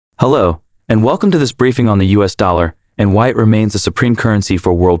Hello, and welcome to this briefing on the US dollar and why it remains the supreme currency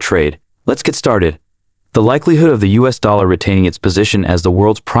for world trade. Let's get started. The likelihood of the US dollar retaining its position as the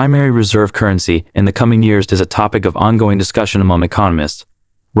world's primary reserve currency in the coming years is a topic of ongoing discussion among economists.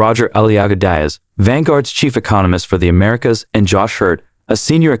 Roger Aliaga-Diaz, Vanguard's chief economist for the Americas, and Josh Hurt, a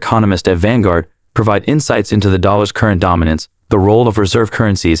senior economist at Vanguard, provide insights into the dollar's current dominance, the role of reserve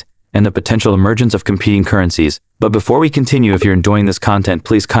currencies, and the potential emergence of competing currencies. But before we continue, if you're enjoying this content,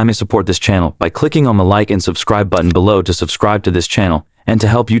 please kindly support this channel by clicking on the like and subscribe button below to subscribe to this channel and to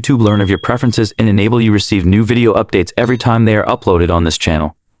help YouTube learn of your preferences and enable you receive new video updates every time they are uploaded on this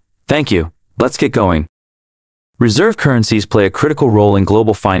channel. Thank you. Let's get going. Reserve currencies play a critical role in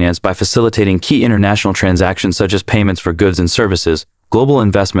global finance by facilitating key international transactions such as payments for goods and services, global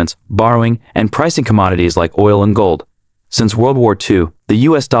investments, borrowing, and pricing commodities like oil and gold. Since World War II, the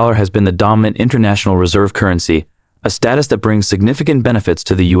US dollar has been the dominant international reserve currency, a status that brings significant benefits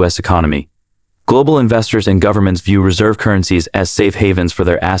to the US economy. Global investors and governments view reserve currencies as safe havens for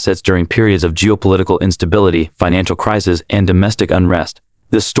their assets during periods of geopolitical instability, financial crisis, and domestic unrest.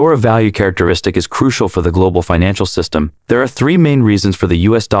 This store of value characteristic is crucial for the global financial system. There are three main reasons for the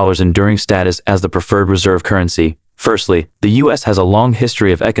US dollar's enduring status as the preferred reserve currency. Firstly, the US has a long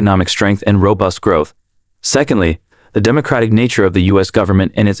history of economic strength and robust growth. Secondly, the democratic nature of the U.S.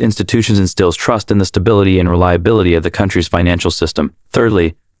 government and its institutions instills trust in the stability and reliability of the country's financial system.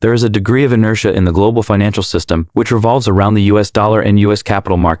 Thirdly, there is a degree of inertia in the global financial system, which revolves around the U.S. dollar and U.S.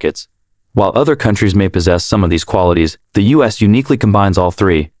 capital markets. While other countries may possess some of these qualities, the U.S. uniquely combines all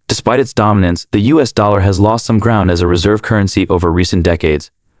three. Despite its dominance, the U.S. dollar has lost some ground as a reserve currency over recent decades.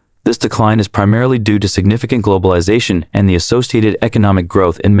 This decline is primarily due to significant globalization and the associated economic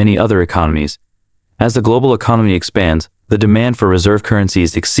growth in many other economies. As the global economy expands, the demand for reserve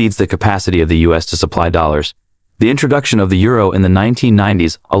currencies exceeds the capacity of the U.S. to supply dollars. The introduction of the euro in the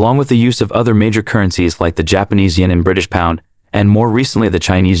 1990s, along with the use of other major currencies like the Japanese yen and British pound, and more recently the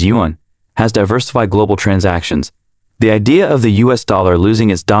Chinese yuan, has diversified global transactions. The idea of the U.S. dollar losing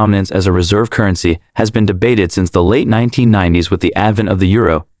its dominance as a reserve currency has been debated since the late 1990s with the advent of the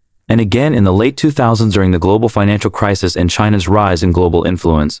euro, and again in the late 2000s during the global financial crisis and China's rise in global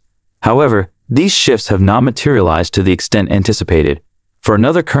influence. However, these shifts have not materialized to the extent anticipated. For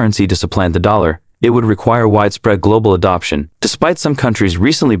another currency to supplant the dollar, it would require widespread global adoption. Despite some countries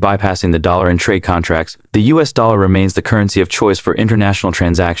recently bypassing the dollar in trade contracts, the US dollar remains the currency of choice for international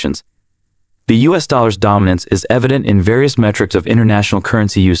transactions. The US dollar's dominance is evident in various metrics of international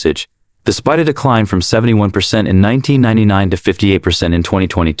currency usage. Despite a decline from 71% in 1999 to 58% in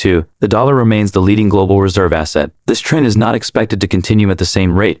 2022, the dollar remains the leading global reserve asset. This trend is not expected to continue at the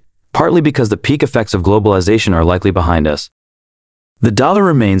same rate, partly because the peak effects of globalization are likely behind us. The dollar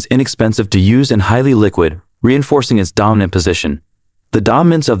remains inexpensive to use and highly liquid, reinforcing its dominant position. The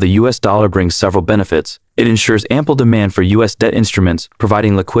dominance of the US dollar brings several benefits. It ensures ample demand for US debt instruments,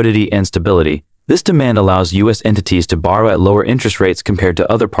 providing liquidity and stability. This demand allows US entities to borrow at lower interest rates compared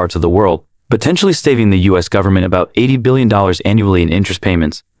to other parts of the world, potentially saving the US government about $80 billion annually in interest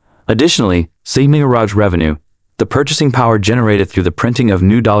payments. Additionally, significant revenue, the purchasing power generated through the printing of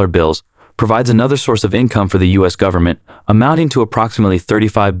new dollar bills, provides another source of income for the U.S. government, amounting to approximately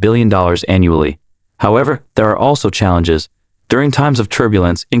 $35 billion annually. However, there are also challenges. During times of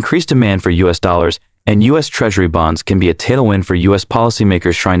turbulence, increased demand for U.S. dollars and U.S. Treasury bonds can be a tailwind for U.S.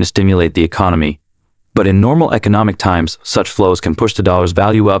 policymakers trying to stimulate the economy. But in normal economic times, such flows can push the dollar's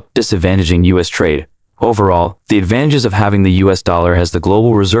value up, disadvantaging U.S. trade. Overall, the advantages of having the U.S. dollar as the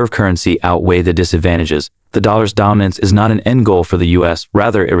global reserve currency outweigh the disadvantages. The dollar's dominance is not an end goal for the U.S.,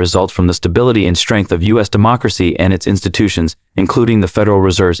 rather it results from the stability and strength of U.S. democracy and its institutions, including the Federal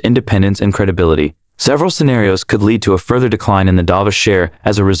Reserve's independence and credibility. Several scenarios could lead to a further decline in the dollar's share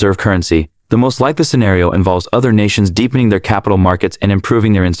as a reserve currency. The most likely scenario involves other nations deepening their capital markets and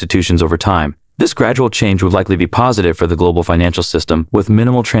improving their institutions over time. This gradual change would likely be positive for the global financial system, with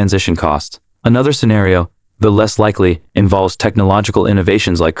minimal transition costs. Another scenario, though less likely, involves technological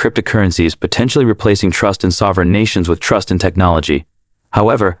innovations like cryptocurrencies potentially replacing trust in sovereign nations with trust in technology.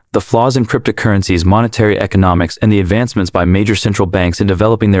 However, the flaws in cryptocurrencies' monetary economics and the advancements by major central banks in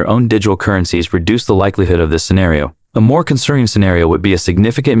developing their own digital currencies reduce the likelihood of this scenario. A more concerning scenario would be a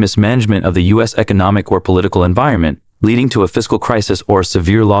significant mismanagement of the U.S. economic or political environment, leading to a fiscal crisis or a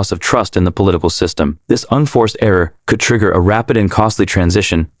severe loss of trust in the political system. This unforced error could trigger a rapid and costly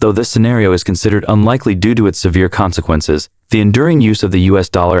transition, though this scenario is considered unlikely due to its severe consequences. The enduring use of the US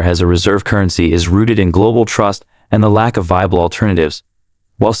dollar as a reserve currency is rooted in global trust and the lack of viable alternatives.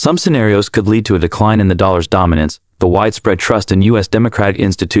 While some scenarios could lead to a decline in the dollar's dominance, the widespread trust in U.S. democratic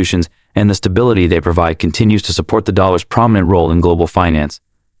institutions and the stability they provide continues to support the dollar's prominent role in global finance.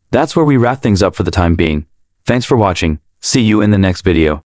 That's where we wrap things up for the time being. Thanks for watching. See you in the next video.